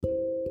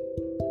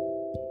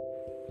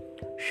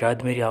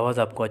शायद मेरी आवाज़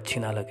आपको अच्छी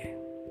ना लगे,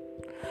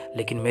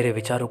 लेकिन मेरे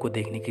विचारों को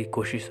देखने की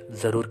कोशिश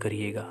ज़रूर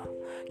करिएगा,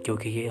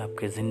 क्योंकि ये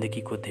आपके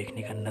ज़िंदगी को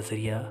देखने का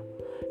नज़रिया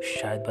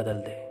शायद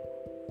बदल दे,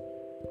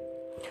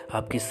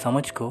 आपकी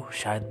समझ को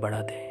शायद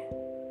बढ़ा दे।